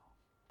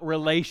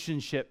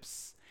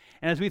relationships.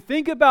 And as we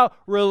think about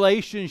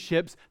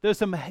relationships, there's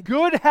some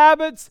good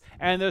habits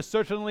and there's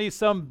certainly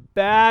some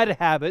bad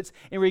habits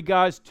in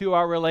regards to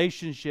our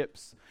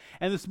relationships.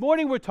 And this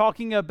morning we're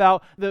talking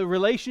about the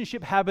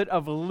relationship habit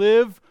of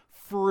live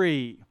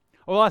free.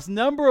 Over the last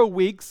number of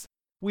weeks,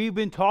 we've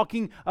been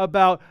talking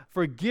about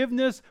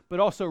forgiveness, but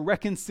also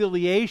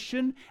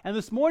reconciliation. And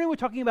this morning we're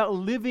talking about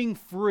living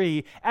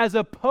free as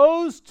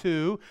opposed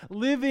to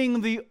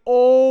living the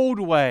old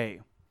way.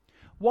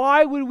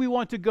 Why would we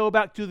want to go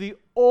back to the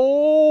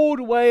old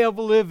way of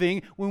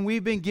living when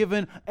we've been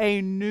given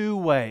a new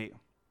way?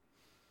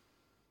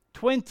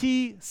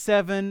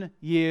 27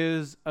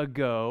 years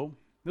ago,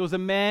 there was a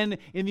man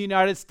in the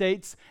United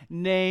States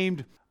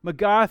named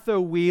MacArthur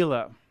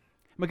Wheeler.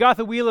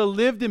 MacArthur Wheeler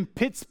lived in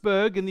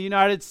Pittsburgh in the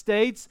United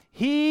States.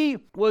 He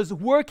was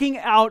working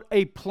out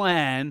a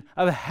plan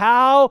of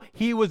how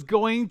he was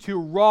going to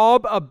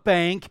rob a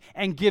bank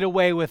and get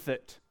away with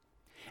it.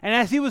 And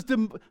as he was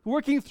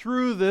working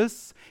through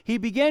this, he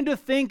began to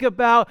think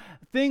about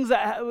things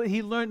that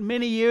he learned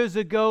many years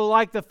ago,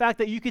 like the fact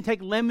that you can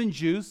take lemon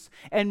juice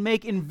and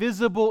make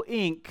invisible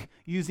ink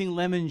using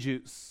lemon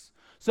juice.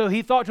 So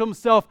he thought to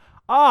himself,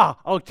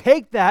 I'll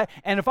take that,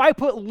 and if I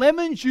put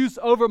lemon juice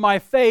over my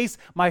face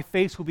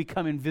will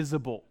become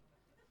invisible.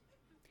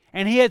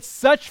 And he had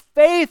such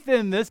faith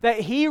in this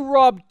that he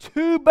robbed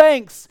 2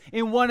 banks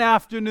in one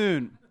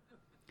afternoon.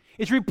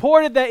 It's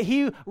reported that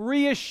he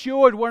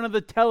reassured one of the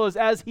tellers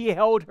as he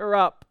held her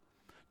up,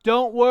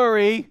 "Don't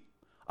worry,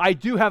 I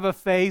do have a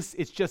face,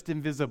 it's just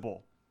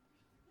invisible."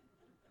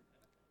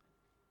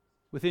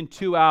 Within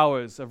 2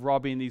 hours of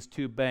robbing these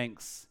 2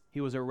 banks, he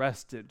was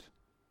arrested.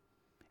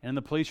 And in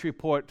the police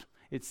report,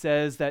 it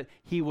says that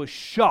he was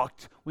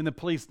shocked when the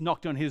police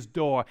knocked on his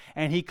door.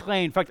 And he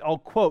claimed, in fact, I'll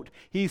quote,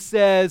 he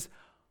says,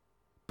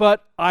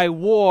 "But I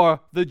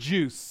wore the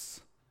juice."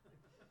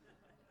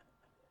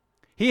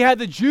 He had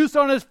the juice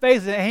on his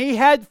face and he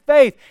had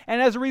faith.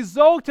 And as a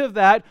result of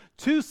that,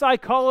 2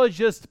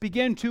 psychologists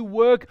began to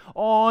work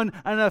on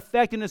an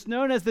effect, and it's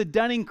known as the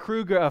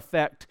Dunning-Kruger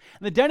effect.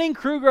 And the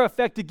Dunning-Kruger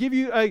effect, to give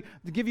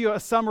you a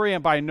summary,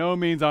 and by no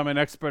means I'm an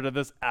expert at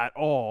this at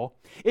all,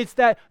 it's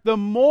that the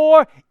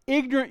more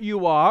ignorant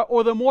you are,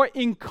 or the more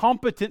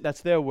incompetent,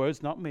 that's their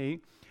words, not me,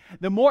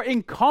 the more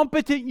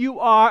incompetent you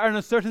are on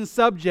a certain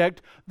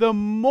subject, the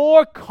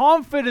more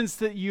confidence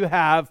that you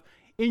have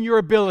in your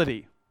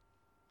ability.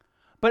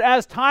 But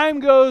as time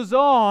goes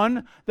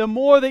on, the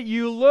more that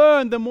you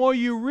learn, the more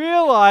you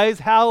realize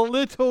how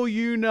little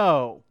you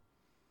know.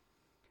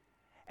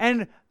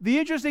 And the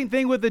interesting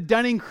thing with the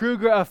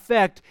Dunning-Kruger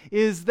effect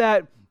is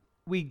that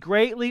we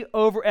greatly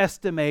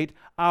overestimate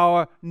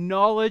our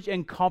knowledge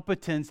and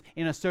competence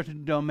in a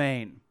certain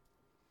domain.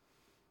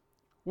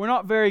 We're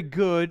not very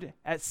good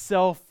at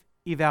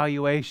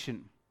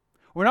self-evaluation.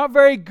 We're not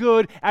very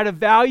good at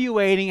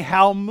evaluating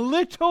how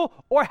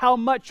little or how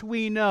much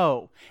we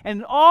know.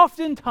 And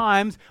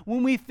oftentimes,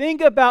 when we think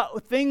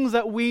about things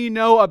that we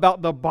know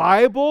about the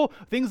Bible,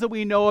 things that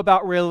we know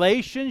about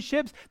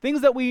relationships, things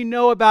that we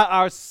know about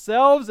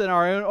ourselves and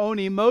our own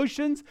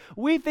emotions,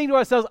 we think to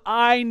ourselves,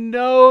 I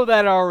know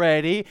that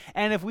already.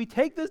 And if we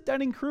take this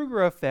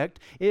Dunning-Kruger effect,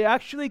 it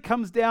actually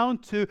comes down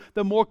to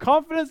the more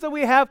confidence that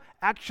we have,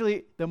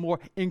 actually, the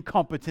more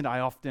incompetent I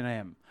often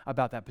am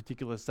about that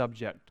particular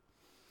subject.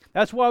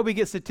 That's why we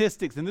get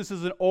statistics, and this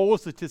is an old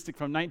statistic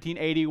from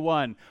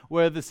 1981,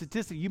 where the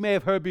statistic you may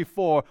have heard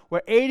before,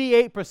 where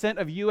 88%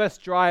 of U.S.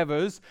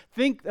 drivers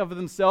think of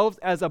themselves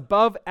as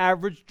above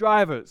average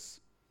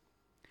drivers.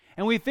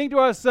 And we think to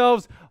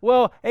ourselves,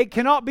 well, it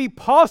cannot be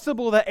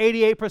possible that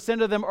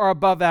 88% of them are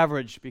above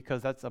average,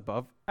 because that's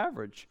above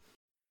average.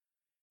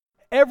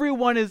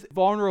 Everyone is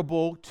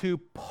vulnerable to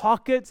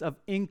pockets of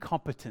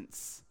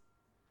incompetence.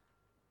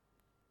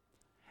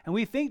 And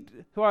we think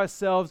to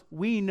ourselves,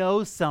 we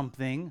know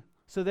something,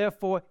 so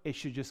therefore it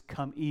should just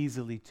come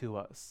easily to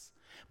us.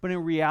 But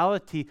in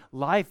reality,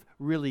 life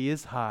really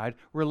is hard.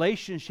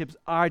 Relationships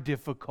are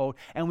difficult.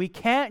 And we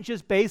can't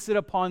just base it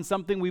upon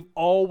something we've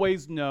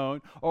always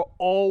known or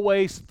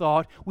always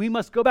thought. We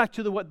must go back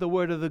to what the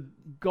Word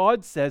of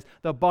God says,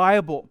 the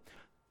Bible.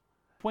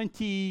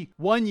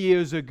 21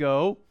 years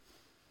ago,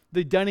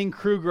 the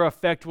Dunning-Kruger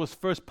effect was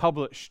first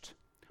published.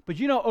 But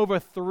over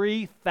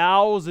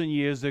 3,000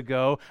 years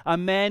ago, a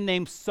man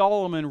named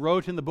Solomon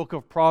wrote in the book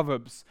of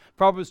Proverbs,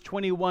 Proverbs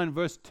 21,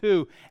 verse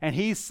 2, and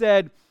he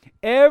said,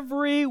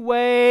 "Every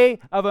way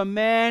of a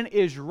man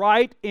is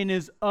right in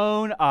his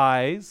own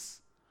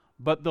eyes,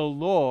 but the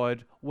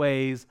Lord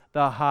weighs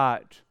the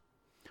heart."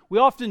 We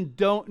often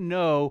don't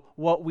know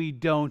what we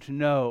don't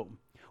know.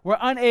 We're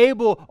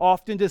unable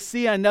often to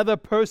see another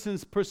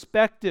person's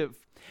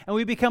perspective, and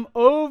we become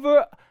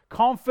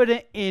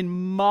overconfident in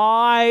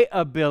my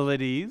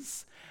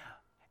abilities,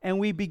 and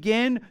we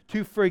begin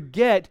to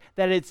forget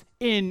that it's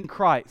in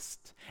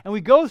Christ. And we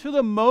go through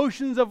the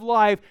motions of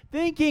life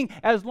thinking,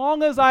 as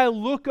long as I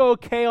look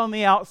okay on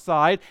the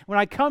outside, when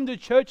I come to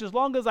church, as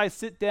long as I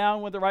sit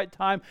down with the right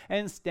time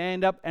and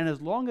stand up, and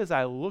as long as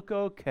I look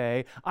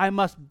okay, I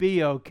must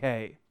be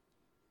okay.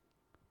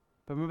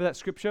 But remember that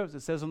scripture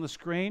that says on the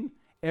screen?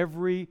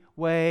 Every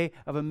way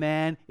of a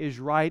man is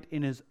right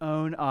in his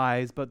own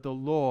eyes, but the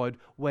Lord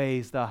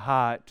weighs the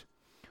heart.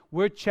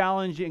 We're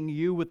challenging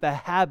you with the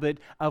habit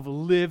of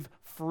live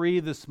free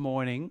this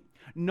morning,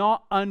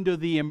 not under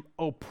the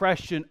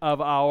oppression of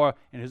our,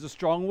 and here's a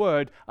strong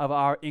word, of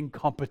our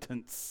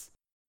incompetence.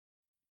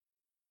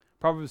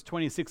 Proverbs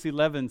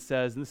 26:11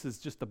 says, and this is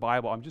just the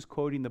Bible, I'm just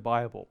quoting the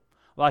Bible,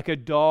 like a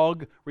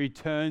dog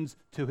returns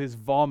to his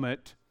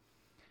vomit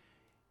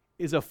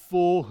is a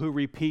fool who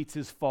repeats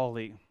his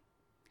folly.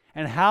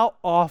 And how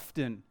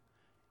often,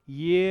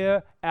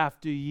 year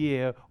after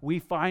year, we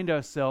find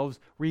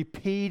ourselves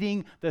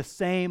repeating the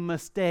same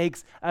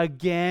mistakes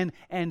again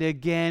and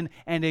again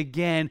and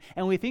again.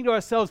 And we think to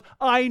ourselves,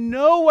 I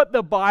know what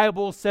the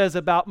Bible says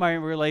about my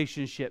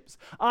relationships.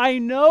 I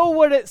know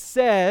what it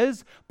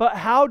says, but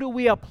how do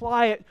we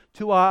apply it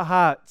to our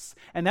hearts?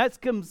 And that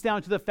comes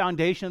down to the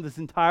foundation of this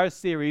entire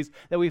series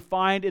that we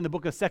find in the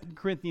book of 2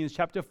 Corinthians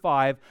chapter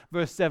 5,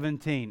 verse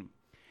 17.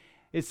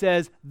 It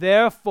says,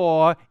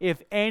 therefore,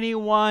 if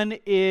anyone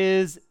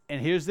is,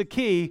 and here's the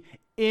key,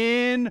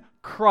 in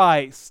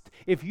Christ.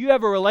 If you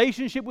have a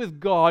relationship with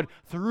God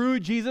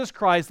through Jesus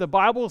Christ, the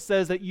Bible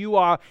says that you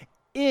are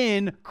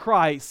in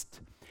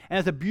Christ. And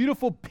it's a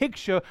beautiful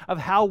picture of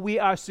how we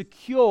are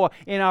secure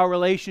in our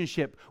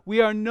relationship.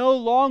 We are no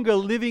longer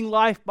living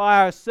life by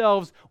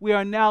ourselves. We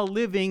are now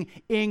living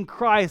in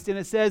Christ. And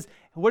it says,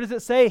 what does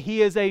it say?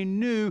 He is a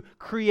new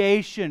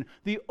creation.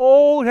 The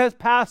old has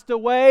passed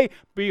away.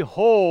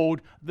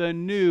 Behold, the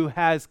new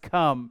has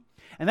come.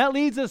 And that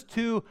leads us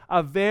to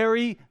a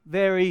very,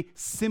 very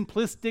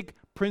simplistic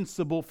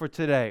principle for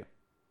today.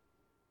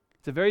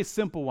 It's a very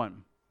simple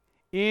one.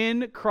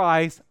 In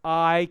Christ,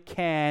 I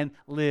can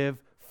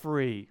live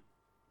free.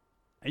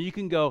 And you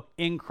can go,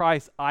 in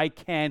Christ, I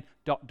can, ...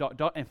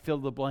 and fill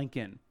the blank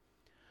in.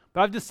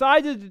 But I've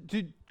decided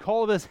to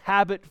call this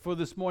habit for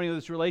this morning, or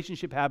this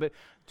relationship habit,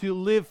 to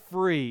live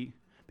free.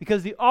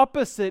 Because the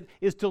opposite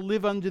is to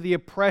live under the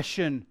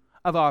oppression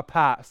of our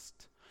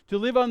past. To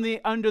live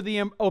under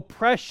the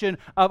oppression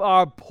of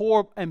our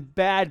poor and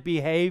bad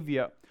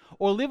behavior.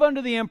 Or live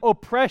under the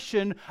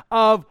oppression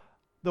of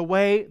the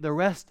way the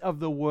rest of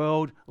the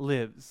world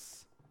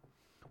lives.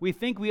 We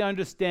think we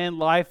understand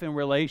life and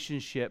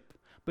relationship,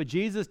 but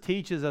Jesus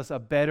teaches us a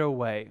better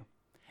way.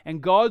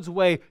 And God's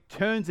way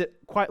turns it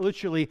quite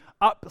literally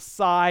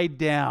upside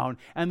down.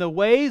 And the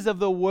ways of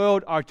the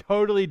world are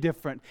totally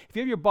different. If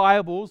you have your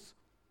Bibles,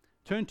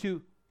 turn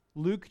to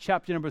Luke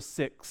chapter number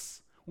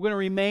 6. We're going to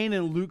remain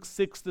in Luke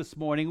 6 this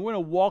morning. We're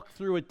going to walk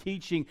through a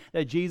teaching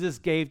that Jesus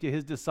gave to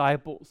his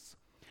disciples.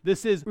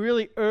 This is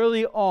really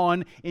early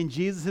on in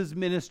Jesus'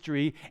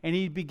 ministry, and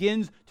he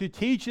begins to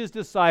teach his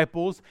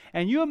disciples.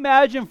 And you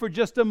imagine for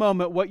just a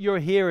moment what you're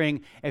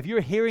hearing if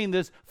you're hearing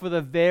this for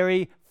the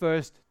very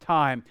first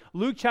time.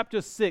 Luke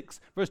chapter 6,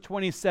 verse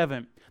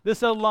 27.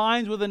 This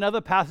aligns with another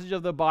passage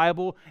of the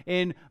Bible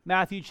in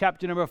Matthew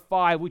chapter number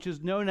 5, which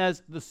is known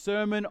as the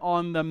Sermon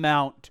on the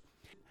Mount.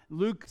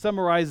 Luke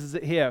summarizes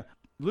it here.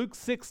 Luke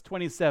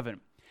 6:27.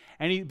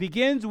 And he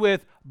begins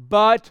with,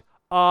 but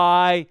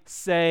I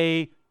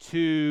say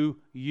to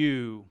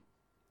you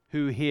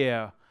who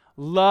hear,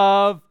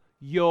 love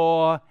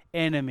your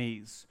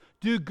enemies.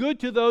 Do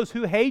good to those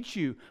who hate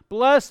you.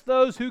 Bless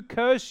those who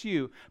curse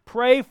you.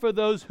 Pray for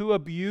those who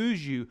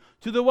abuse you.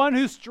 To the one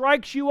who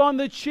strikes you on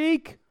the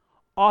cheek,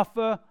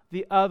 offer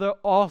the other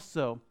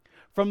also.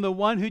 From the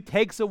one who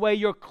takes away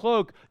your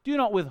cloak, do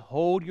not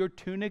withhold your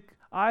tunic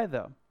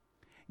either.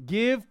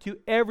 Give to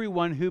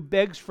everyone who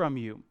begs from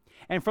you.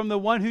 And from the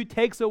one who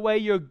takes away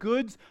your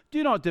goods,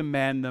 do not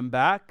demand them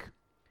back.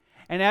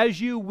 And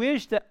as you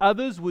wish that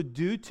others would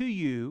do to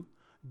you,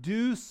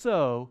 do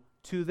so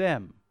to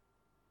them.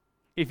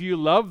 If you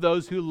love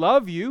those who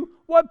love you,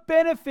 what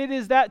benefit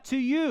is that to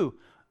you?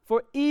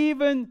 For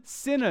even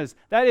sinners,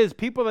 that is,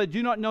 people that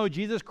do not know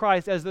Jesus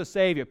Christ as the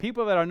Savior,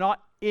 people that are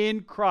not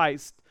in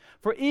Christ,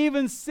 for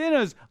even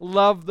sinners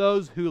love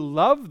those who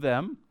love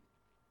them.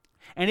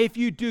 And if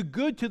you do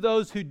good to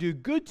those who do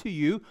good to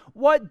you,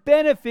 what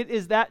benefit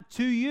is that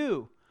to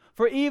you?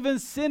 For even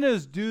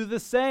sinners do the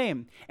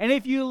same. And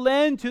if you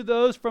lend to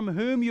those from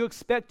whom you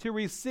expect to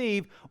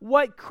receive,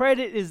 what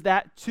credit is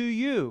that to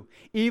you?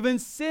 Even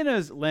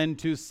sinners lend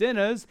to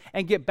sinners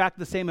and get back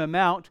the same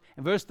amount.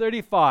 And verse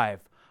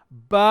 35,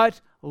 but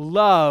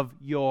love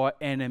your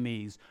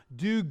enemies.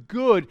 Do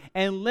good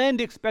and lend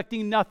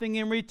expecting nothing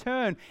in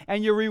return.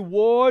 And your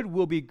reward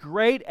will be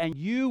great, and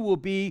you will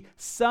be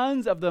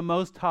sons of the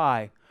Most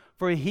High.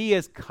 For he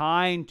is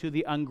kind to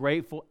the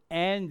ungrateful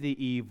and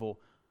the evil.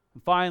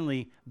 And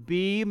finally,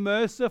 be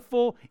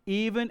merciful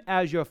even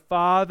as your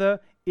Father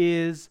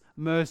is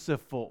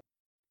merciful.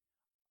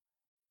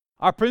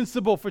 Our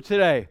principle for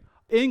today,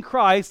 in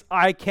Christ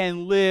I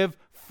can live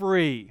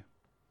free.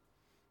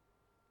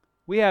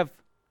 We have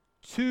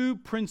two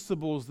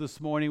principles this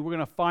morning we're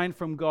going to find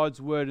from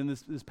God's Word in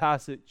this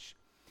passage.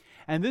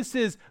 And this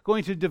is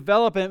going to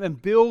develop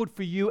and build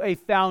for you a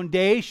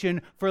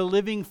foundation for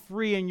living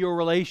free in your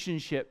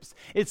relationships.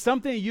 It's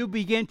something that you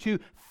begin to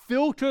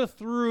filter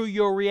through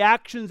your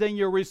reactions and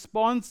your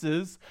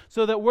responses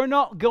so that we're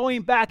not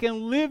going back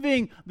and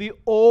living the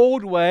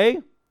old way.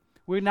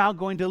 We're now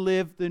going to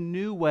live the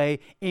new way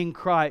in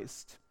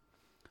Christ.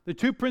 The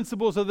two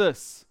principles are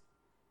this: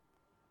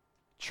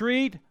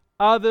 treat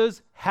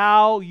others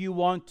how you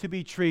want to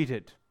be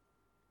treated.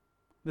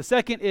 The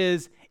second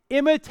is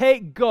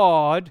imitate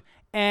God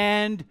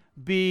and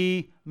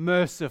be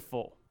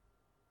merciful.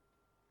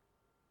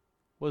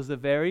 Was the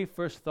very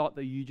first thought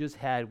that you just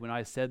had when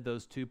I said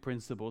those two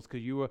principles,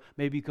 because you were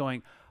maybe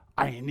going,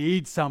 I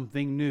need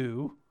something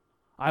new.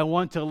 I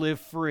want to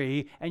live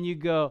free. And you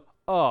go,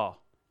 oh,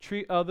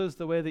 treat others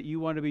the way that you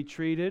want to be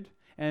treated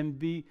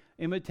and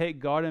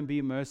imitate God and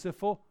be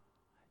merciful.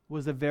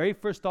 Was the very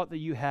first thought that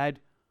you had,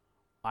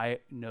 I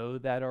know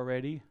that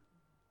already?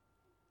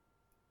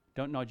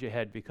 Don't nod your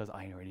head because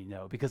I already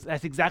know, because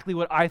that's exactly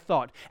what I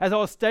thought. As I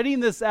was studying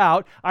this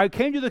out, I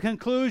came to the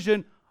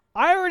conclusion,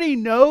 I already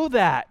know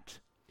that.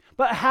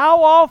 But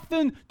how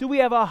often do we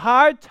have a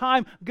hard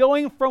time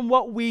going from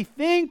what we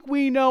think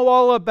we know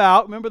all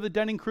about? Remember the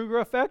Dunning-Kruger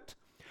effect?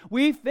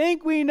 We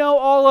think we know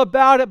all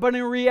about it, but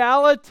in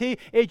reality,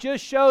 it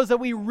just shows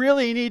that we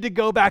really need to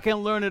go back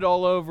and learn it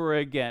all over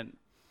again.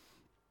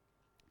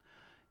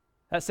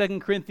 That 2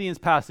 Corinthians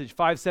passage,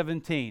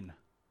 5:17.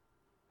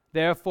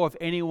 Therefore, if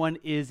anyone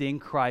is in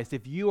Christ,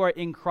 if you are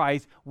in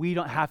Christ, we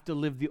don't have to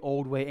live the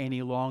old way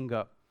any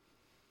longer.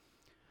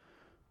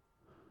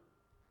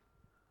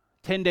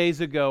 10 days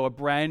ago, a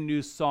brand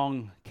new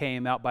song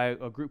came out by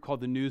a group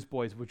called the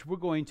Newsboys, which we're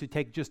going to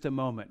take just a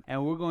moment.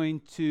 And we're going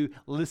to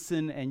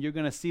listen, and you're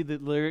going to see the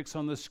lyrics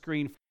on the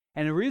screen.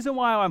 And the reason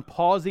why I'm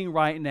pausing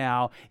right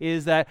now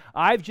is that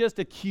I've just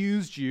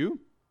accused you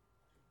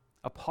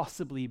of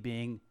possibly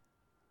being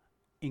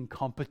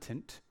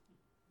incompetent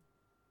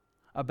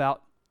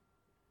about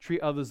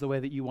treat others the way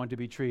that you want to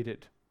be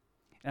treated.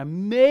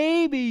 And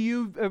maybe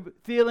you are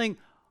feeling,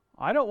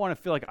 I don't want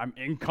to feel like I'm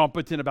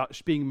incompetent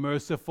about being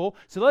merciful.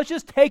 So let's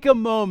just take a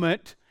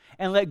moment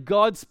and let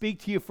God speak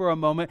to you for a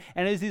moment.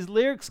 And as these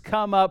lyrics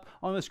come up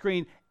on the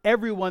screen,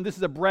 everyone, this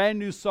is a brand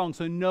new song,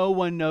 so no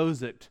one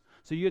knows it.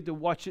 So you have to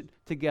watch it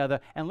together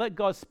and let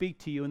God speak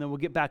to you, and then we'll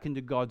get back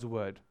into God's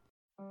word.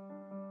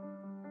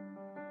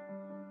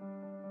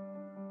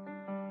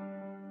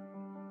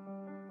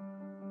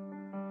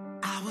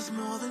 I was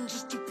more than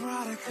just a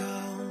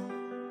prodigal.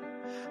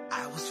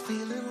 I was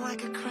feeling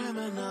like a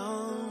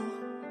criminal,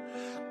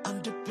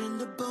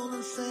 undependable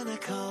and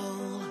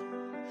cynical.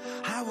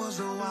 I was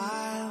a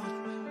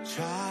wild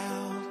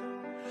child,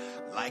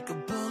 like a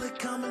bullet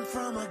coming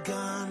from a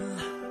gun.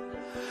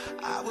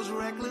 I was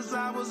reckless,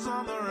 I was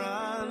on the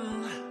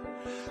run,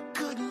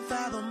 couldn't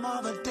fathom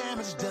all the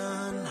damage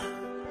done.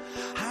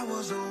 I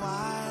was a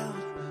wild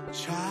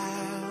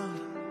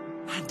child.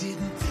 I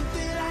didn't think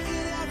that I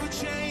could ever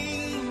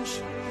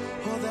change,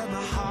 or that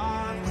my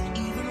heart would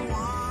even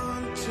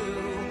want to.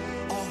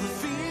 All the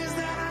fears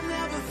that I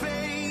never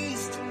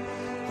faced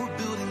were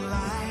building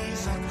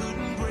lies I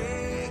couldn't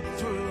break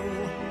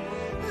through.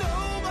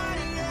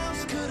 Nobody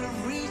else could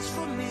have reached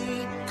for me,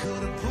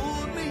 could have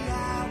pulled me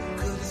out,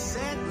 could have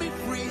set me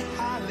free.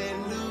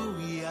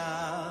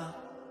 Hallelujah,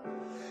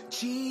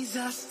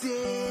 Jesus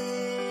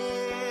did.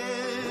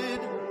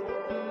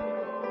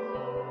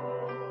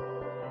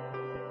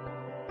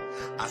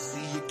 I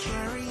see you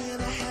carrying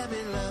a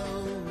heavy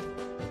load,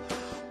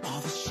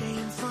 all the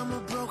shame from a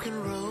broken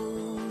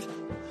road,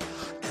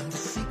 and the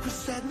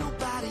secrets that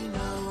nobody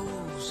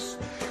knows.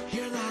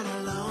 You're not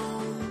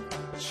alone,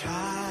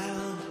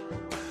 child.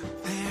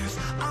 There's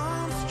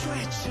arms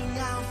stretching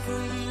out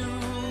for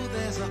you.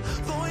 There's a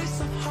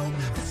voice of hope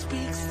that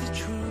speaks the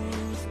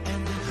truth,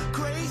 and a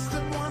grace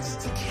that wants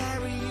to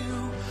carry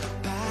you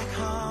back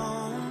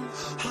home.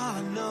 All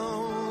I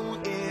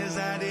know is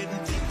I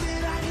didn't think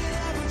that I could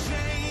ever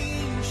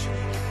change,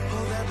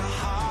 or that my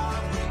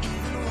heart would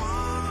even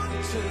want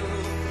to.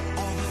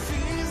 All the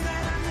fears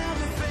that I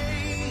never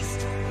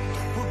faced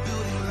were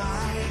building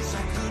lies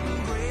I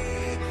couldn't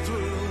break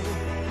through.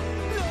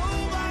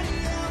 Nobody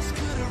else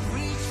could have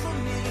reached for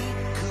me,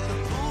 could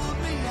have pulled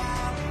me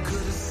out,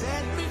 could have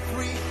set me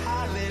free.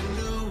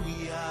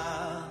 Hallelujah,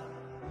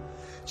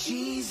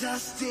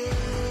 Jesus did.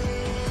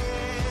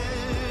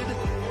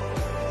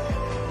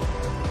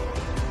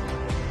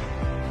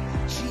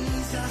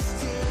 Jesus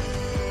did.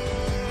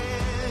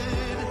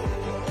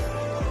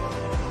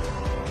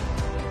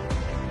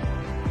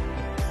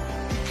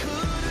 He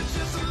could have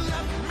just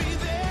left me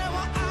there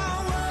where I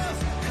was,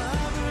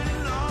 covered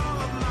in all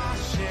of my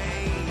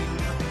shame.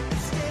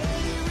 Instead,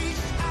 he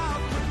reached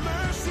out with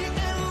mercy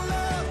and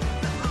love.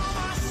 Now all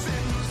my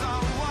sins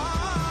are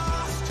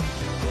washed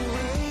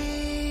away.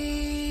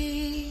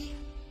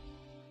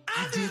 I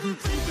didn't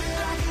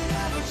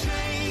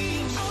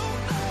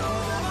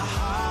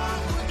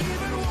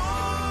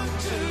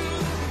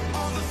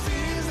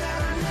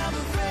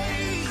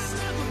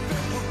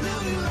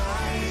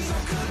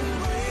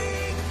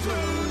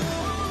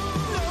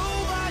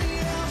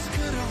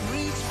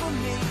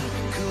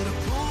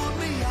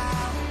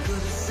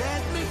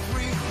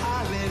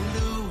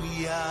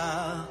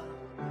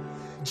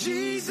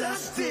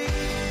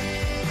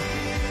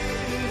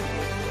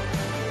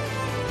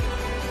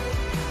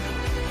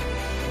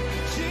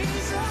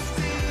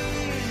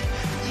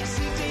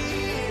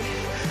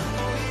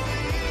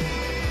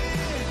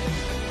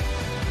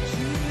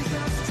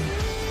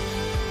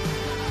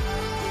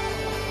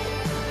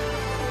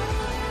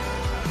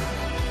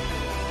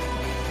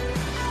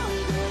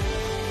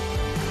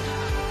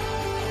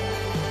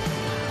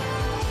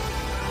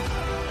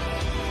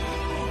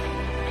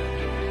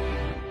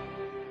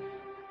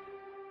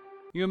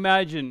You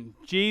imagine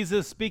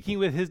Jesus speaking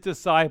with his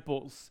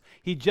disciples.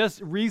 He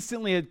just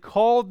recently had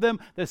called them.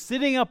 They're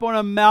sitting up on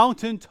a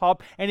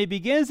mountaintop, and he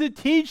begins to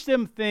teach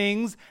them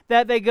things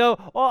that they go,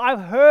 oh, I've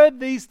heard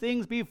these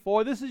things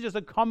before. This is just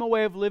a common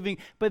way of living.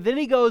 But then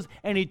he goes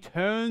and he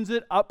turns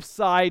it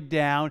upside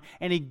down,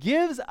 and he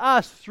gives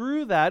us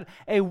through that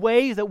a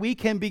way that we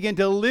can begin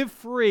to live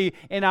free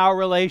in our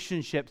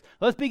relationships.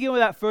 Let's begin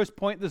with that first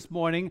point this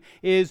morning,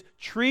 is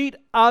treat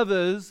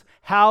others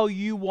how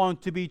you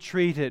want to be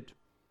treated.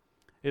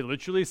 It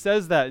literally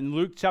says that in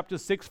Luke chapter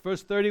 6,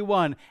 verse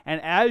 31. And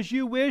as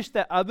you wish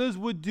that others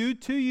would do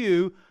to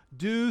you,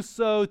 do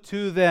so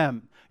to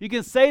them. You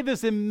can say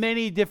this in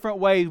many different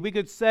ways. We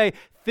could say,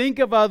 think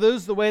of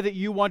others the way that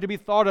you want to be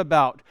thought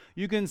about.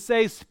 You can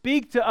say,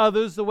 speak to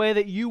others the way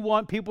that you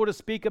want people to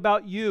speak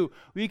about you.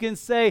 We can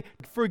say,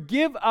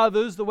 forgive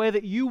others the way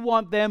that you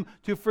want them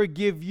to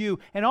forgive you.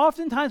 And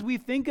oftentimes we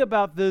think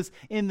about this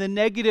in the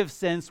negative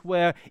sense,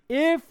 where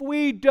if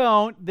we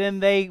don't,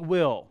 then they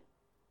will.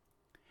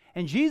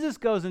 And Jesus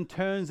goes and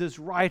turns this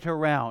right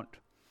around.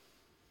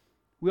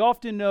 We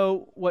often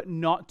know what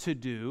not to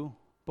do,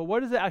 but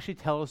what does it actually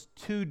tell us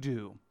to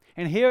do?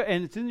 And here,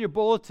 and it's in your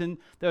bulletin,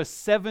 there are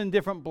 7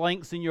 different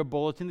blanks in your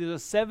bulletin. These are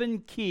 7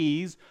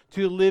 keys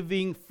to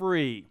living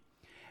free.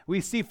 We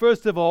see,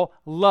 first of all,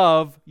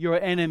 love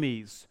your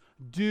enemies.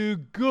 Do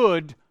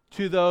good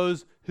to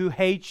those who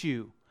hate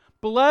you.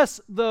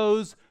 Bless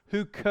those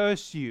who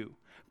curse you.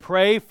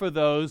 Pray for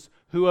those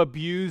who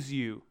abuse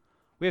you.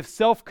 We have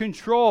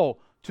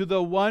self-control. To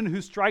the one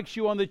who strikes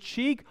you on the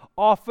cheek,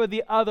 offer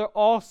the other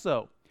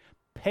also.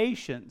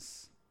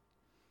 Patience.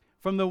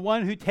 From the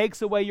one who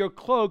takes away your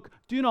cloak,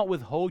 do not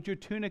withhold your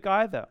tunic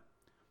either.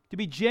 To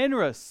be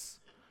generous.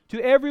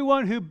 To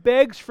everyone who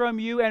begs from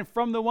you, and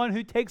from the one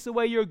who takes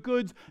away your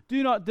goods,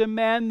 do not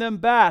demand them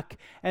back.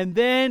 And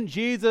then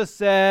Jesus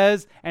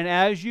says, and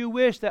as you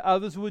wish that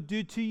others would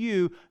do to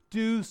you,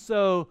 do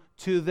so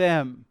to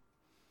them.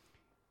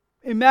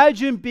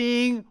 Imagine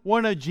being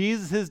one of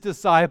Jesus'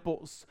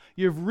 disciples.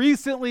 You've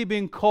recently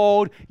been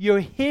called.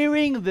 You're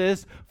hearing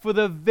this for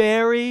the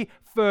very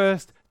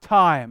first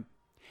time.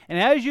 And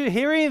as you're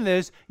hearing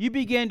this, you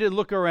begin to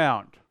look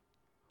around.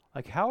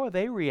 Like, how are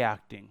they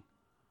reacting?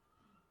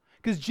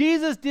 Because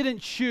Jesus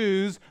didn't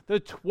choose the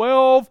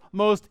 12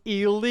 most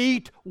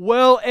elite,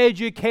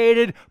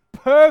 well-educated,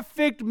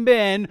 perfect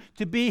men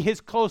to be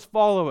his close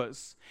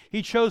followers.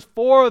 He chose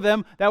 4 of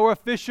them that were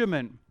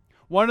fishermen.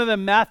 One of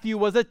them, Matthew,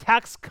 was a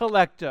tax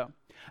collector.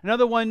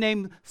 Another one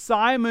named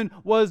Simon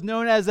was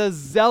known as a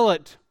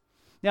zealot.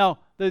 Now,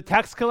 the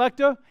tax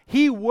collector,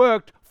 he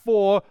worked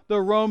for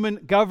the Roman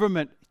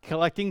government,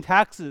 collecting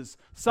taxes.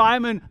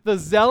 Simon the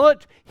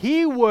zealot,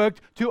 he worked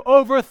to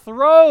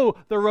overthrow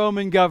the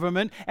Roman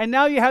government. And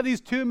now you have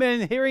these 2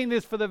 men hearing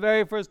this for the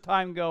very first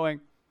time going.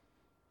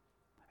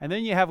 And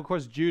then you have, of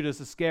course, Judas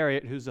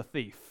Iscariot, who's a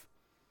thief.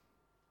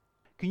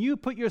 Can you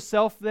put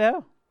yourself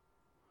there?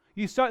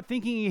 You start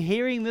thinking, you're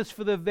hearing this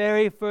for the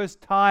very first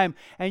time,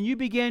 and you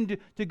begin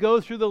to go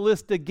through the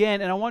list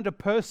again, and I want to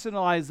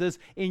personalize this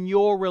in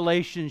your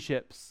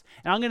relationships.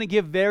 And I'm going to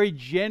give very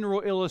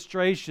general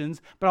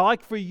illustrations, but I'd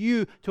like for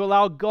you to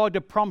allow God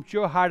to prompt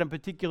your heart in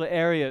particular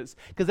areas.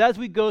 Because as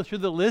we go through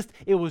the list,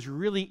 it was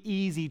really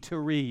easy to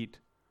read.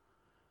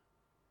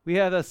 We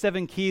have the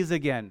 7 keys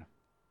again.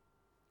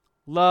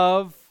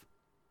 Love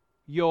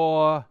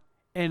your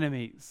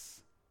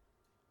enemies.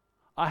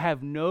 I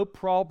have no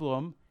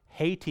problem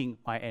hating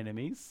my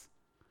enemies.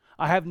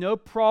 I have no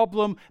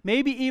problem.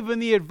 Maybe even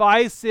the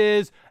advice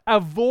is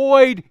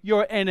avoid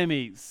your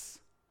enemies.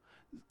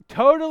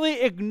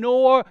 Totally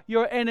ignore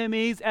your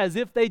enemies as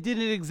if they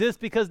didn't exist,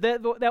 because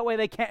that way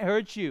they can't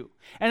hurt you.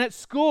 And at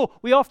school,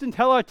 we often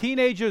tell our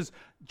teenagers,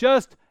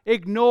 just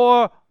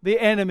ignore the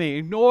enemy,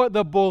 ignore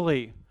the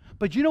bully.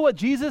 But you know what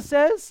Jesus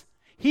says?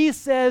 He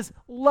says,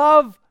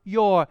 love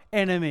your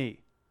enemy.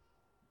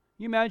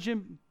 You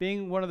imagine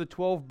being one of the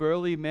 12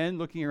 burly men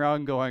looking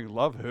around going,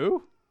 love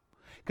who?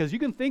 Because you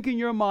can think in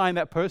your mind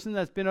that person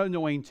that's been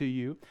annoying to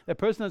you, that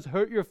person that's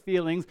hurt your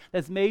feelings,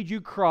 that's made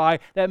you cry,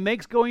 that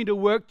makes going to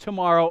work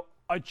tomorrow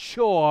a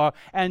chore,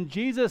 and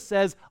Jesus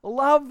says,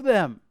 love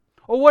them.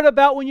 Or what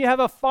about when you have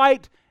a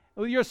fight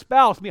with your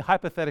spouse,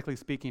 hypothetically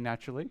speaking,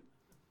 naturally,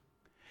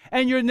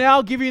 and you're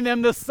now giving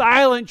them the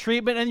silent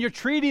treatment, and you're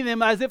treating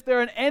them as if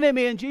they're an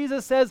enemy, and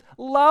Jesus says,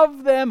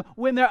 love them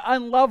when they're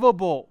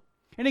unlovable.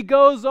 And he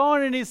goes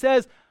on and he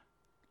says,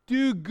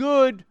 do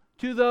good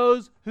to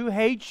those who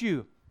hate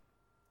you.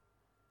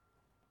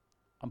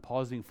 I'm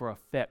pausing for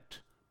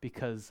effect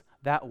because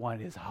that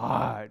one is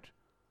hard.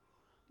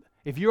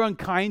 If you're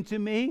unkind to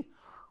me,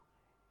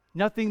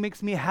 nothing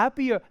makes me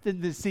happier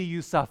than to see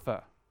you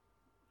suffer.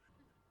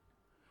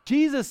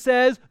 Jesus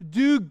says,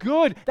 do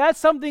good. That's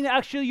something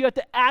actually you have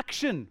to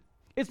action.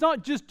 It's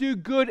not just do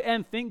good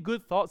and think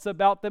good thoughts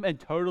about them and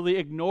totally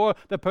ignore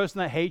the person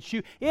that hates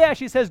you. It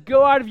actually says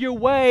go out of your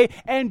way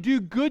and do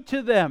good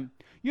to them.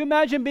 You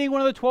imagine being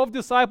one of the 12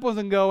 disciples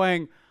and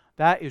going,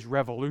 that is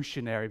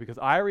revolutionary, because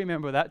I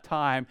remember that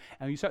time,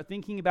 and you start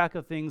thinking back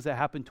of things that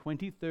happened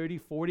 20, 30,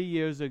 40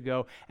 years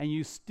ago, and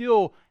you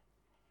still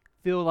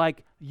feel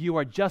like you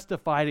are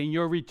justified in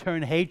your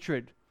return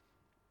hatred.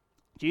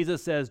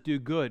 Jesus says, do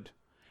good.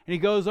 And he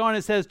goes on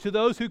and says, to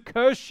those who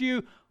curse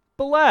you,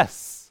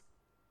 bless.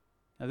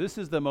 Now, this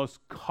is the most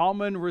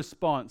common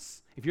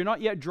response. If you're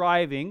not yet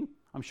driving,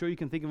 I'm sure you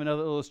can think of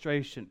another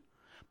illustration.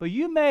 But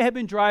you may have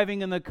been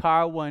driving in the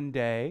car one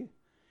day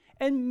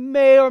and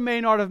may or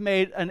may not have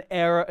made an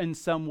error in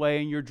some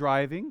way in your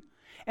driving.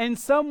 And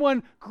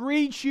someone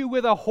greets you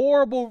with a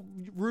horrible,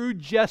 rude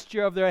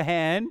gesture of their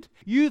hand.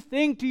 You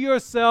think to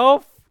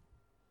yourself,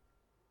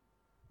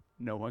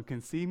 no one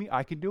can see me,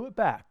 I can do it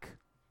back.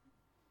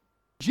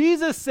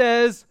 Jesus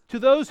says, to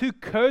those who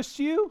curse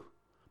you,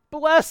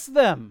 bless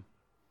them.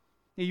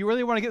 Now, you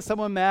really want to get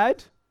someone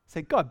mad?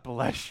 Say, God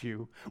bless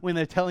you, when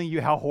they're telling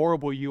you how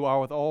horrible you are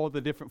with all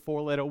the different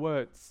four-letter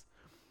words.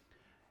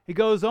 He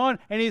goes on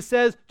and he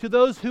says, to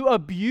those who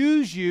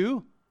abuse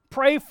you,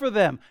 pray for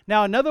them.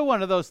 Now, another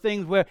one of those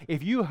things where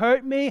if you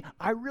hurt me,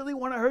 I really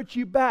want to hurt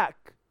you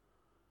back.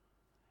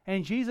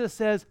 And Jesus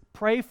says,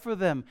 pray for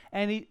them.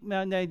 And he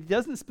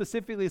doesn't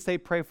specifically say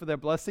pray for their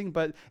blessing,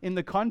 but in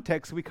the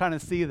context, we kind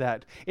of see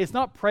that. It's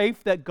not pray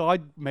that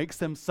God makes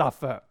them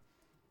suffer.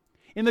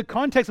 In the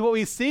context of what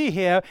we see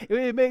here,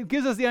 it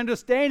gives us the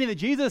understanding that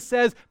Jesus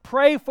says,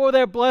 pray for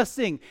their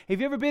blessing.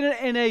 Have you ever been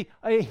in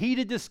a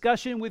heated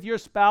discussion with your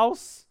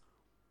spouse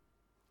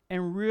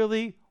and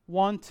really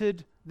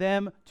wanted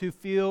them to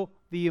feel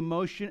the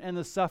emotion and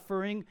the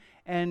suffering?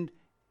 And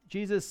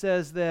Jesus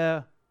says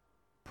there,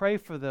 pray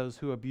for those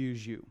who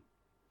abuse you.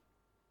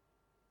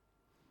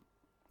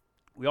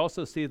 We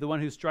also see the one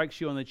who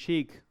strikes you on the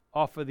cheek,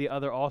 offer the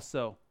other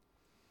also.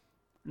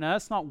 Now,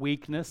 that's not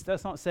weakness.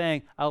 That's not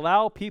saying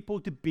allow people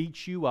to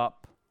beat you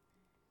up.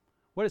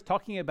 What it's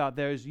talking about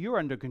there is you're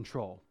under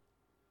control.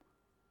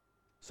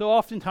 So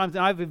oftentimes,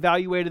 and I've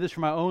evaluated this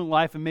from my own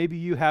life, and maybe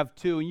you have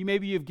too, and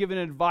maybe you've given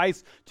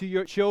advice to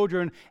your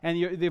children, and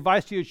the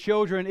advice to your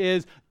children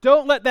is,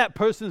 don't let that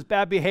person's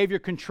bad behavior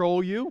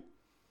control you.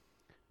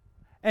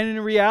 And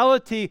in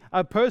reality,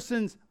 a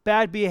person's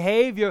bad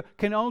behavior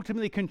can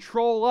ultimately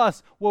control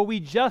us, where we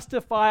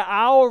justify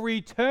our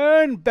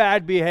return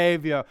bad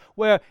behavior.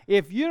 Where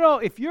if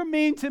you're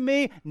mean to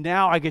me,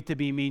 now I get to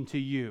be mean to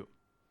you.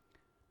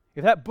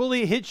 If that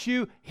bully hits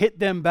you, hit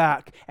them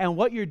back. And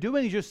what you're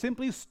doing is you're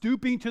simply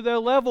stooping to their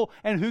level.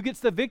 And who gets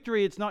the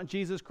victory? It's not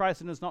Jesus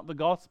Christ and it's not the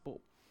gospel.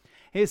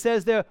 He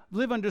says there,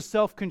 live under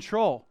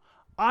self-control.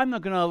 I'm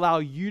not going to allow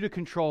you to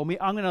control me.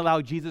 I'm going to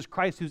allow Jesus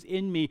Christ who's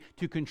in me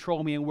to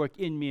control me and work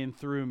in me and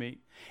through me.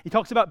 He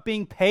talks about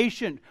being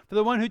patient. For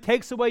the one who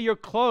takes away your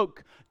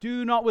cloak,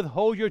 do not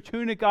withhold your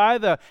tunic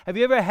either. Have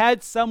you ever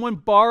had someone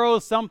borrow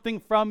something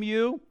from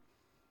you?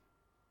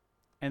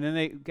 And then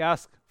they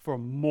ask for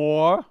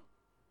more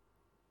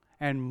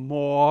and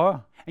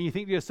more. And you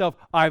think to yourself,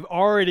 I've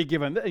already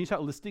given. And you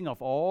start listing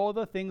off all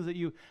the things that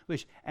you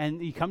wish.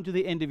 And you come to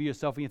the end of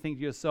yourself and you think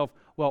to yourself,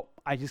 well,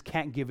 I just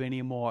can't give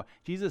any more.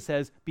 Jesus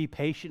says, be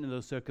patient in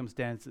those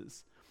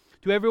circumstances.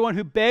 To everyone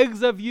who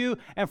begs of you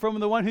and from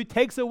the one who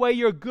takes away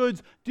your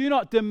goods, do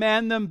not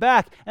demand them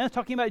back. And that's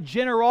talking about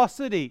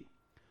generosity.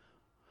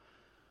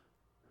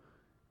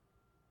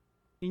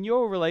 In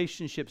your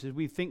relationships, as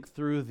we think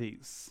through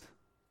these,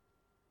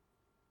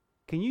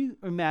 can you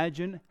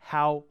imagine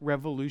how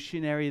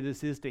revolutionary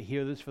this is to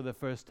hear this for the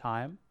first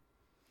time?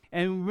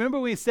 And remember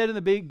we said in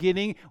the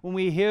beginning, when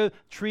we hear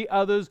treat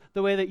others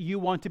the way that you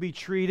want to be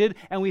treated,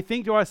 and we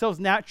think to ourselves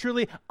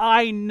naturally,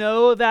 I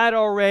know that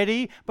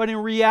already, but in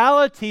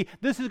reality,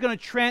 this is going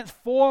to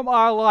transform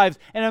our lives.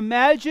 And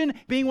imagine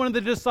being one of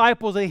the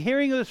disciples and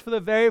hearing this for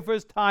the very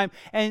first time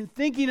and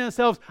thinking to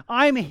themselves,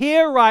 I'm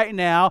here right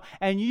now,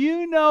 and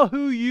you know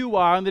who you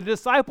are. And the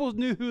disciples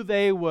knew who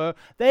they were.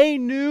 They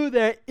knew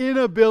their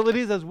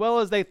inabilities as well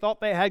as they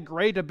thought they had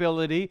great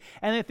ability.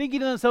 And they're thinking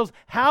to themselves,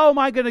 how am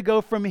I going to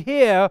go from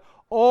here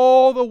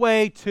all the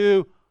way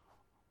to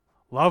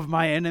love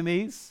my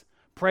enemies,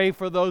 pray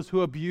for those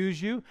who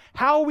abuse you?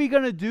 How are we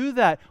going to do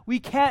that? We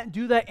can't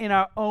do that in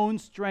our own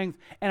strength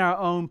and our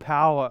own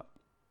power.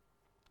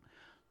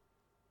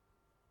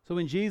 So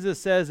when Jesus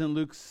says in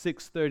Luke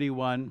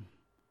 6:31,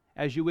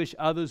 as you wish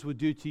others would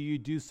do to you,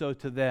 do so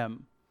to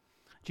them.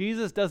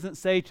 Jesus doesn't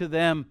say to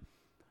them,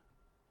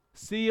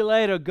 see you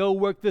later, go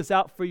work this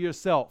out for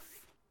yourself.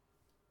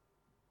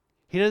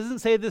 He doesn't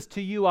say this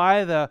to you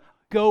either,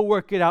 go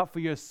work it out for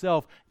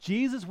yourself.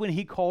 Jesus, when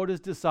he called his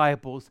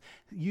disciples,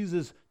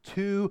 uses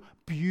two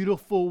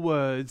beautiful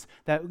words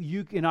that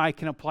you and I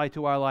can apply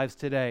to our lives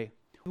today.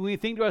 When we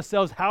think to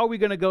ourselves, how are we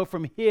going to go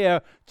from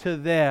here to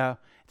there?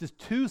 Just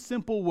two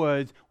simple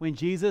words when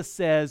Jesus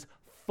says,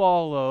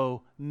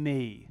 follow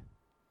me.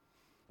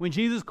 When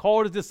Jesus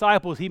called his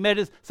disciples, he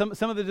met some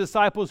of the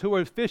disciples who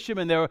were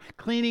fishermen. They were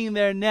cleaning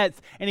their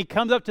nets. And he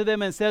comes up to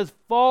them and says,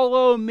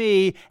 follow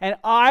me, and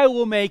I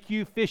will make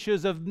you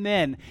fishers of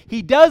men.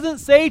 He doesn't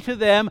say to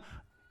them,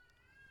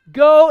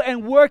 go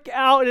and work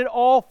out it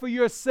all for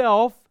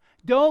yourself.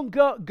 Don't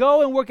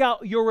go and work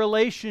out your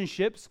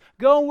relationships.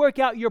 Go and work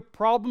out your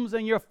problems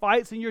and your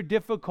fights and your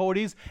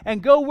difficulties,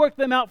 and go work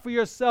them out for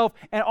yourself,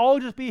 and I'll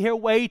just be here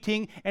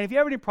waiting. And if you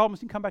have any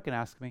problems, you can come back and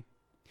ask me.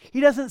 He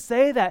doesn't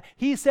say that.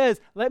 He says,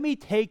 let me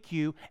take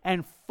you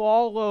and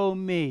follow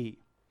me.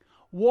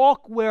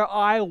 Walk where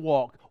I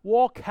walk.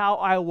 Walk how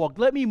I walk.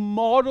 Let me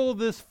model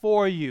this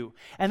for you.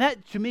 And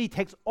that, to me,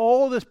 takes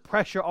all this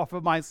pressure off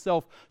of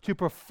myself to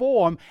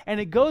perform. And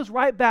it goes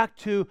right back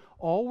to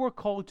all we're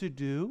called to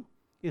do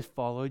is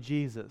follow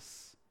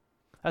Jesus.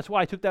 That's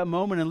why I took that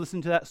moment and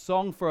listened to that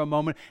song for a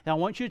moment. And I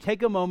want you to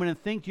take a moment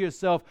and think to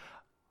yourself,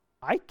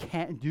 I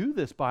can't do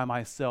this by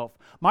myself.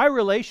 My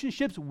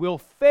relationships will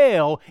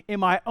fail in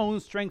my own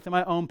strength and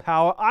my own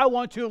power. I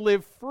want to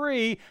live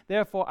free.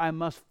 Therefore, I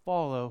must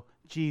follow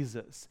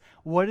Jesus.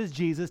 What is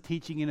Jesus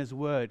teaching in his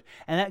word?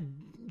 And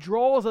that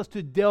draws us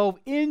to delve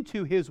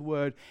into his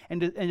word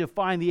and to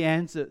find the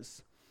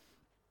answers.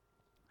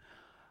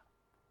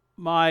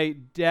 My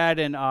dad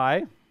and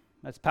I,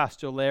 that's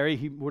Pastor Larry,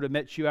 he would have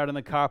met you out in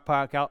the car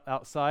park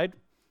outside.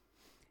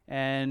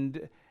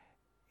 And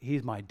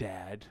he's my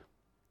dad.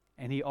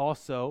 And he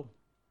also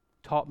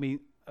taught me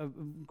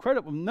an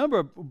incredible number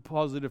of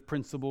positive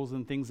principles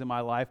and things in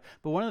my life.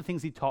 But one of the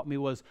things he taught me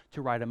was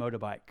to ride a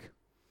motorbike.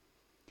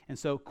 And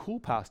so cool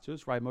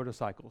pastors ride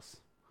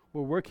motorcycles.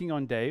 We're working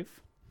on Dave,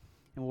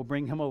 and we'll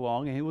bring him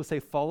along, and he will say,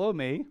 follow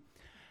me.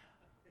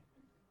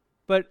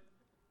 But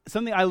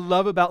something I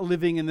love about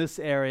living in this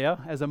area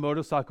as a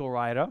motorcycle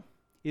rider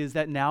is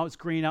that now it's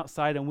green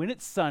outside, and when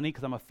it's sunny,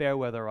 because I'm a fair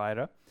weather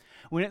rider,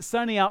 when it's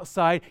sunny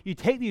outside, you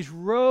take these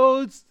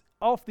roads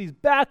off these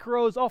back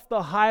roads, off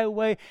the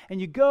highway, and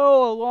you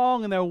go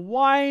along, and they're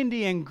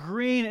windy and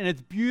green, and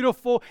it's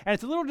beautiful, and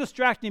it's a little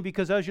distracting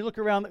because as you look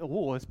around,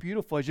 oh, it's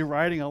beautiful as you're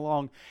riding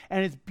along,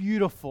 and it's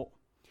beautiful.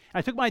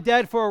 I took my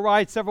dad for a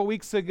ride several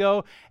weeks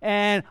ago,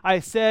 and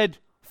I said,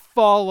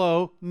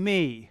 follow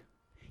me.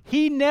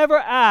 He never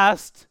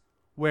asked,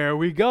 where are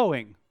we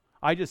going?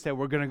 I just said,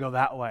 we're going to go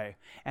that way.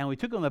 And we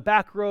took on the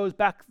back roads,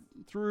 back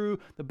through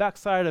the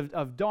backside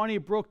of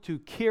Donnybrook to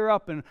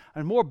Kirrup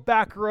and more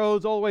back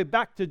roads all the way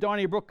back to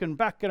Donnybrook and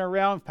back and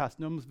around past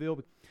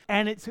Gnomesville.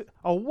 And it's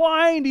a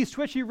windy,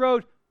 switchy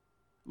road.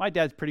 My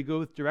dad's pretty good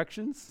with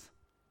directions,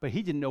 but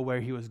he didn't know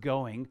where he was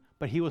going,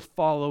 but he was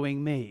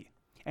following me.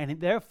 And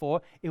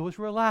therefore, it was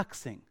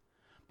relaxing.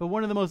 But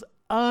one of the most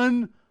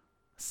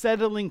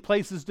unsettling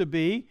places to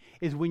be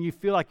is when you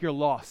feel like you're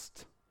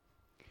lost.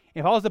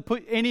 If I was to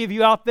put any of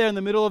you out there in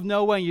the middle of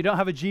nowhere and you don't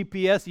have a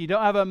GPS, you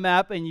don't have a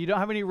map, and you don't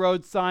have any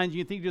road signs,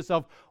 you think to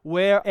yourself,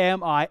 where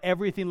am I?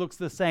 Everything looks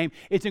the same.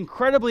 It's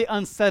incredibly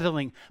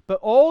unsettling. But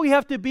all you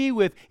have to be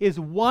with is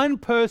one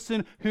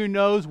person who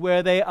knows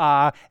where they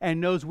are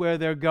and knows where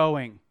they're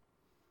going.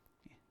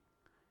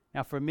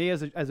 Now, for me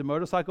as a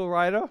motorcycle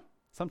rider,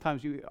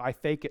 sometimes I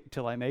fake it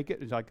till I make it.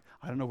 It's like,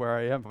 I don't know where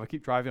I am. If I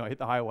keep driving, I'll hit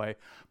the highway.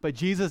 But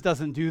Jesus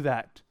doesn't do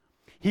that.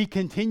 He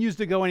continues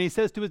to go and he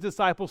says to his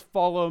disciples,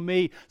 follow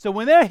me. So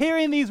when they're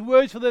hearing these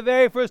words for the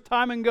very first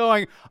time and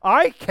going,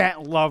 I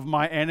can't love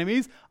my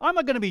enemies. I'm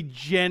not going to be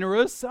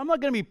generous. I'm not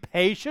going to be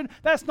patient.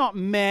 That's not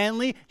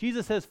manly.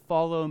 Jesus says,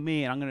 follow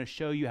me, and I'm going to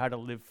show you how to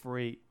live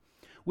free.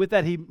 With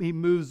that, he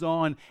moves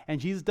on, and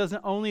Jesus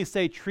doesn't only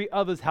say, treat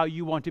others how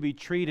you want to be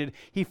treated.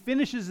 He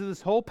finishes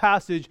this whole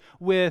passage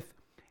with,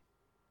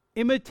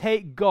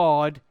 imitate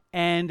God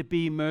and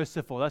be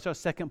merciful. That's our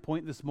second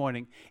point this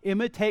morning.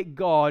 Imitate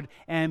God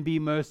and be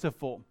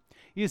merciful.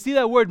 You see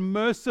that word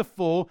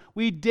merciful?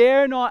 We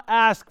dare not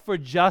ask for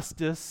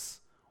justice.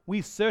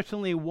 We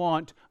certainly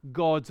want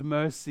God's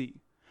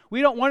mercy.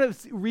 We don't want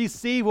to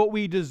receive what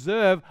we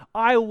deserve.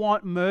 I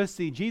want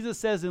mercy. Jesus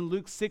says in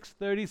Luke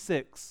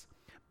 6:36,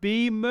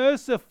 be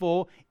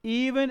merciful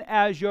even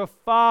as your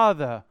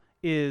Father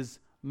is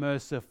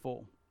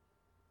merciful.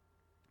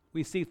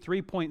 We see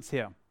 3 points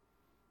here.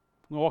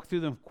 I'm going to walk through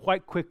them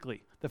quite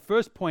quickly. The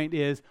first point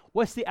is,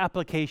 what's the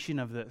application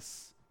of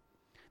this?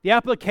 The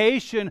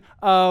application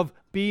of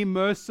be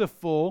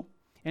merciful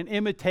and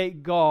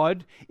imitate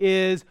God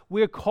is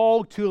we're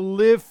called to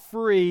live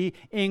free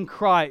in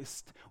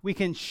Christ. We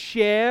can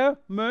share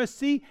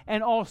mercy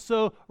and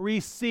also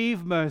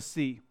receive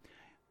mercy.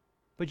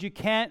 But you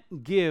can't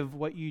give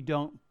what you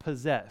don't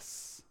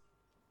possess.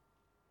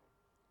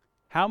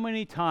 How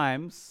many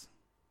times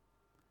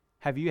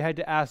have you had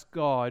to ask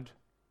God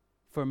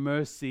for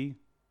mercy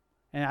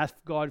and ask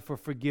God for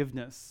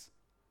forgiveness?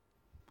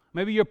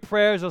 Maybe your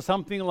prayers are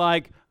something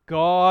like,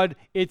 God,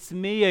 it's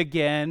me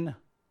again.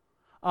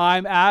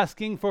 I'm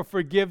asking for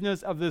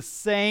forgiveness of the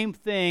same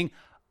thing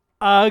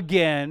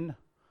again.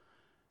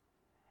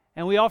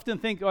 And we often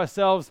think to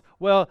ourselves,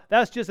 well,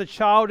 that's just a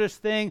childish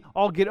thing.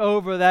 I'll get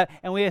over that.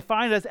 And we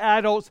find as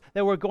adults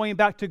that we're going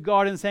back to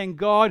God and saying,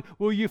 God,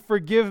 will you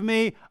forgive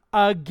me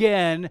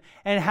again?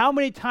 And how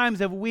many times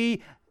have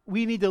we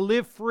need to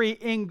live free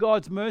in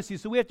God's mercy.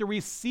 So we have to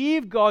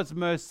receive God's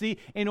mercy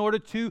in order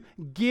to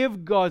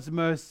give God's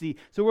mercy.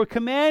 So we're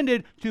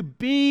commanded to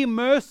be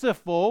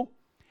merciful,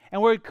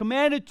 and we're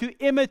commanded to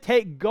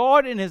imitate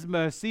God in his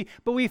mercy,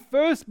 but we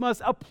first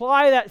must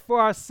apply that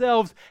for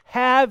ourselves.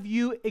 Have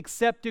you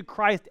accepted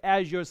Christ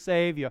as your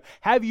Savior?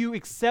 Have you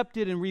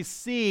accepted and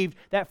received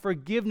that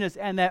forgiveness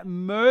and that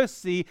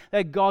mercy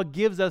that God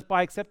gives us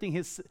by accepting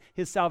his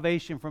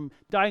salvation from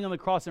dying on the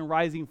cross and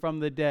rising from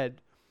the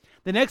dead?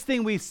 The next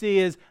thing we see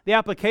is the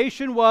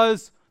application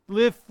was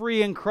live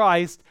free in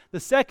Christ. The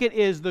second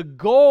is the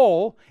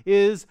goal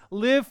is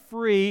live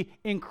free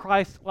in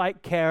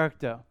Christ-like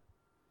character.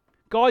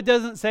 God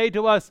doesn't say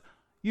to us,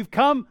 you've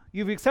come,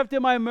 you've accepted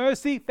my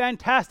mercy,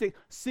 fantastic,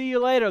 see you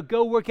later,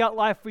 go work out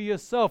life for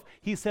yourself.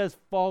 He says,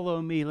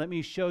 follow me, let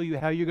me show you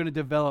how you're going to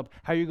develop,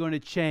 how you're going to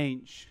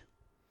change.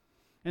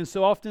 And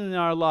so often in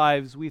our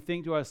lives, we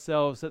think to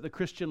ourselves that the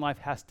Christian life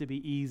has to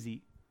be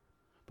easy.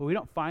 But we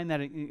don't find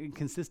that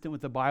inconsistent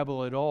with the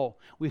Bible at all.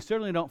 We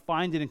certainly don't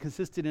find it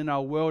inconsistent in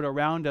our world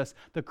around us.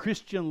 The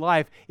Christian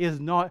life is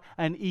not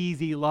an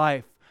easy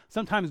life.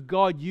 Sometimes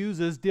God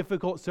uses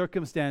difficult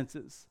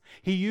circumstances.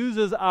 He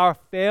uses our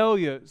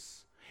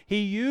failures.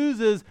 He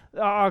uses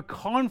our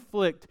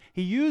conflict.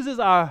 He uses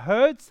our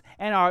hurts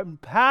and our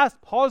past,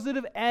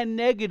 positive and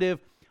negative,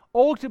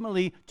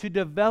 ultimately to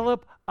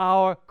develop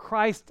our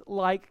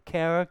Christ-like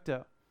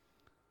character.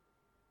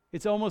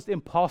 It's almost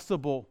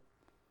impossible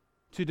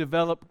to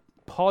develop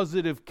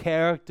positive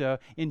character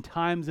in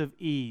times of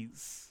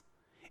ease.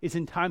 It's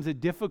in times of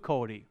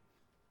difficulty.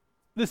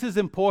 This is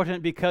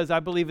important because I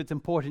believe it's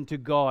important to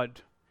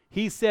God.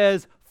 He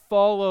says,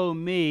 follow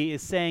me,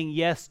 is saying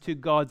yes to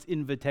God's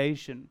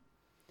invitation.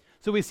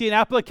 So we see an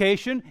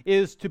application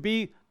is to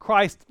be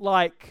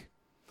Christ-like.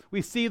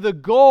 We see the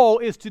goal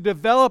is to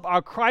develop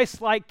our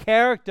Christ-like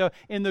character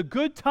in the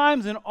good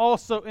times and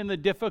also in the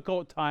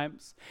difficult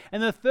times.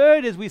 And the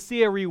third is we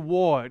see a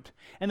reward.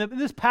 And in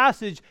this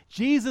passage,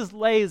 Jesus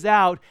lays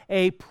out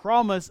a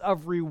promise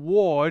of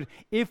reward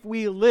if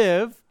we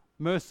live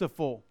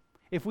merciful,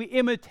 if we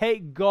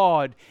imitate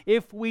God,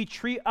 if we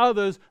treat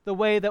others the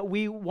way that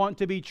we want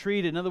to be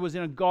treated, in other words,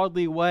 in a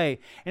godly way.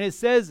 And it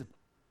says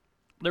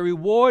the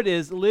reward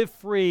is live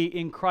free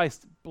in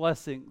Christ's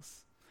blessings.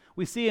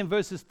 We see in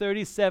verses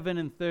 37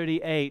 and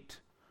 38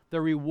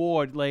 the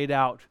reward laid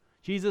out.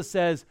 Jesus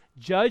says,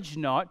 judge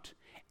not,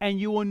 and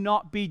you will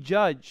not be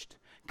judged.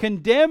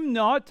 Condemn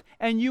not,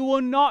 and you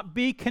will not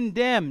be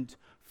condemned.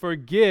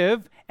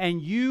 Forgive,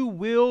 and you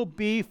will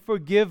be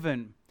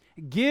forgiven.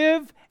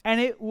 Give,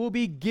 and it will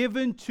be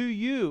given to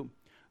you.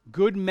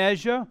 Good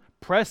measure,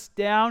 pressed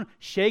down,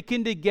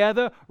 shaken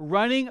together,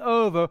 running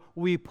over,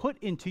 will be put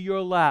into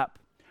your lap.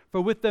 For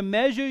with the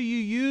measure you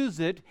use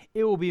it,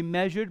 it will be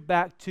measured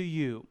back to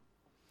you.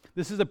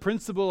 This is a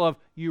principle of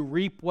you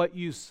reap what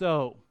you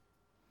sow.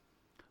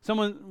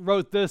 Someone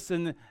wrote this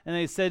and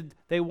they said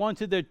they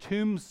wanted their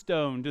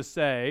tombstone to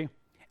say,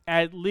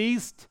 at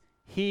least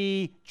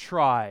he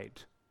tried.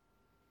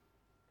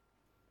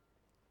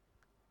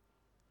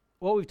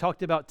 What we've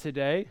talked about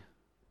today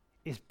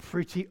is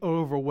pretty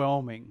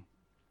overwhelming.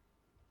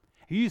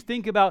 You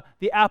think about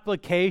the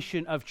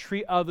application of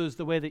treat others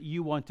the way that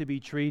you want to be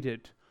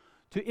treated,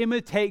 to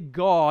imitate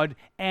God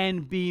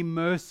and be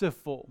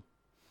merciful.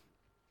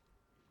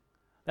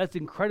 That's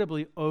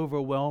incredibly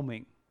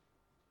overwhelming.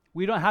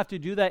 We don't have to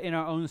do that in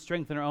our own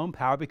strength and our own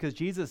power because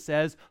Jesus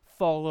says,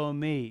 follow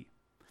me.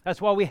 That's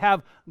why we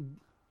have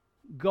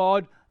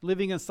God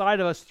living inside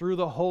of us through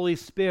the Holy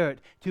Spirit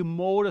to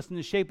mold us and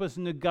to shape us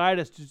and to guide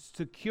us, to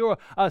secure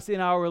us in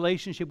our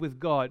relationship with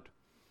God.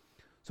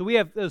 So we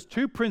have those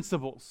two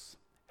principles,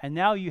 and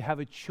now you have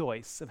a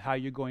choice of how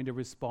you're going to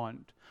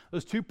respond.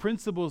 Those two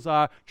principles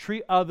are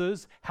treat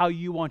others how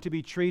you want to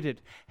be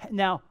treated.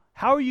 Now,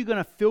 how are you going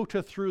to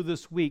filter through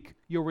this week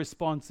your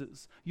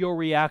responses, your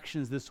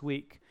reactions this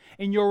week?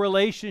 In your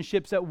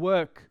relationships at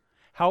work,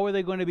 how are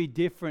they going to be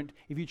different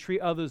if you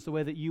treat others the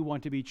way that you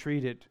want to be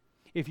treated?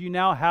 If you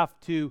now have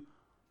to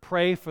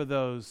pray for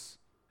those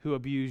who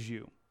abuse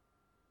you?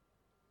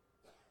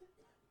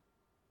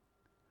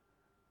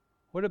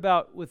 What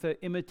about with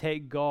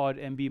imitate God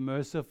and be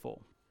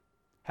merciful?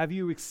 Have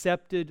you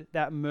accepted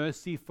that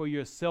mercy for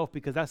yourself?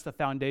 Because that's the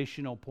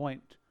foundational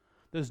point.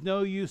 There's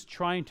no use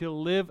trying to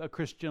live a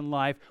Christian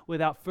life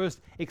without first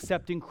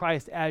accepting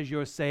Christ as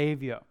your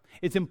Savior.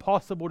 It's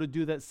impossible to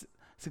do that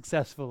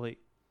successfully.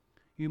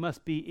 You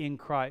must be in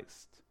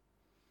Christ.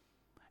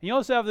 And you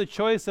also have the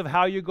choice of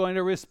how you're going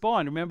to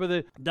respond. Remember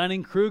the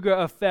Dunning-Kruger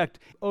effect,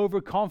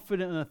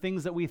 overconfident in the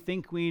things that we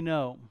think we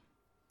know.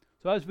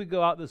 So as we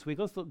go out this week,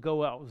 let's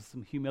go out with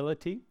some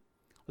humility.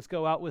 Let's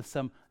go out with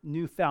some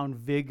newfound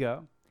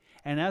vigor.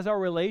 And as our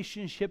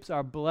relationships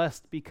are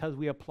blessed because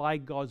we apply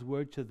God's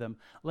word to them,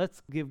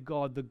 let's give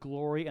God the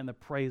glory and the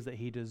praise that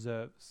he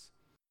deserves.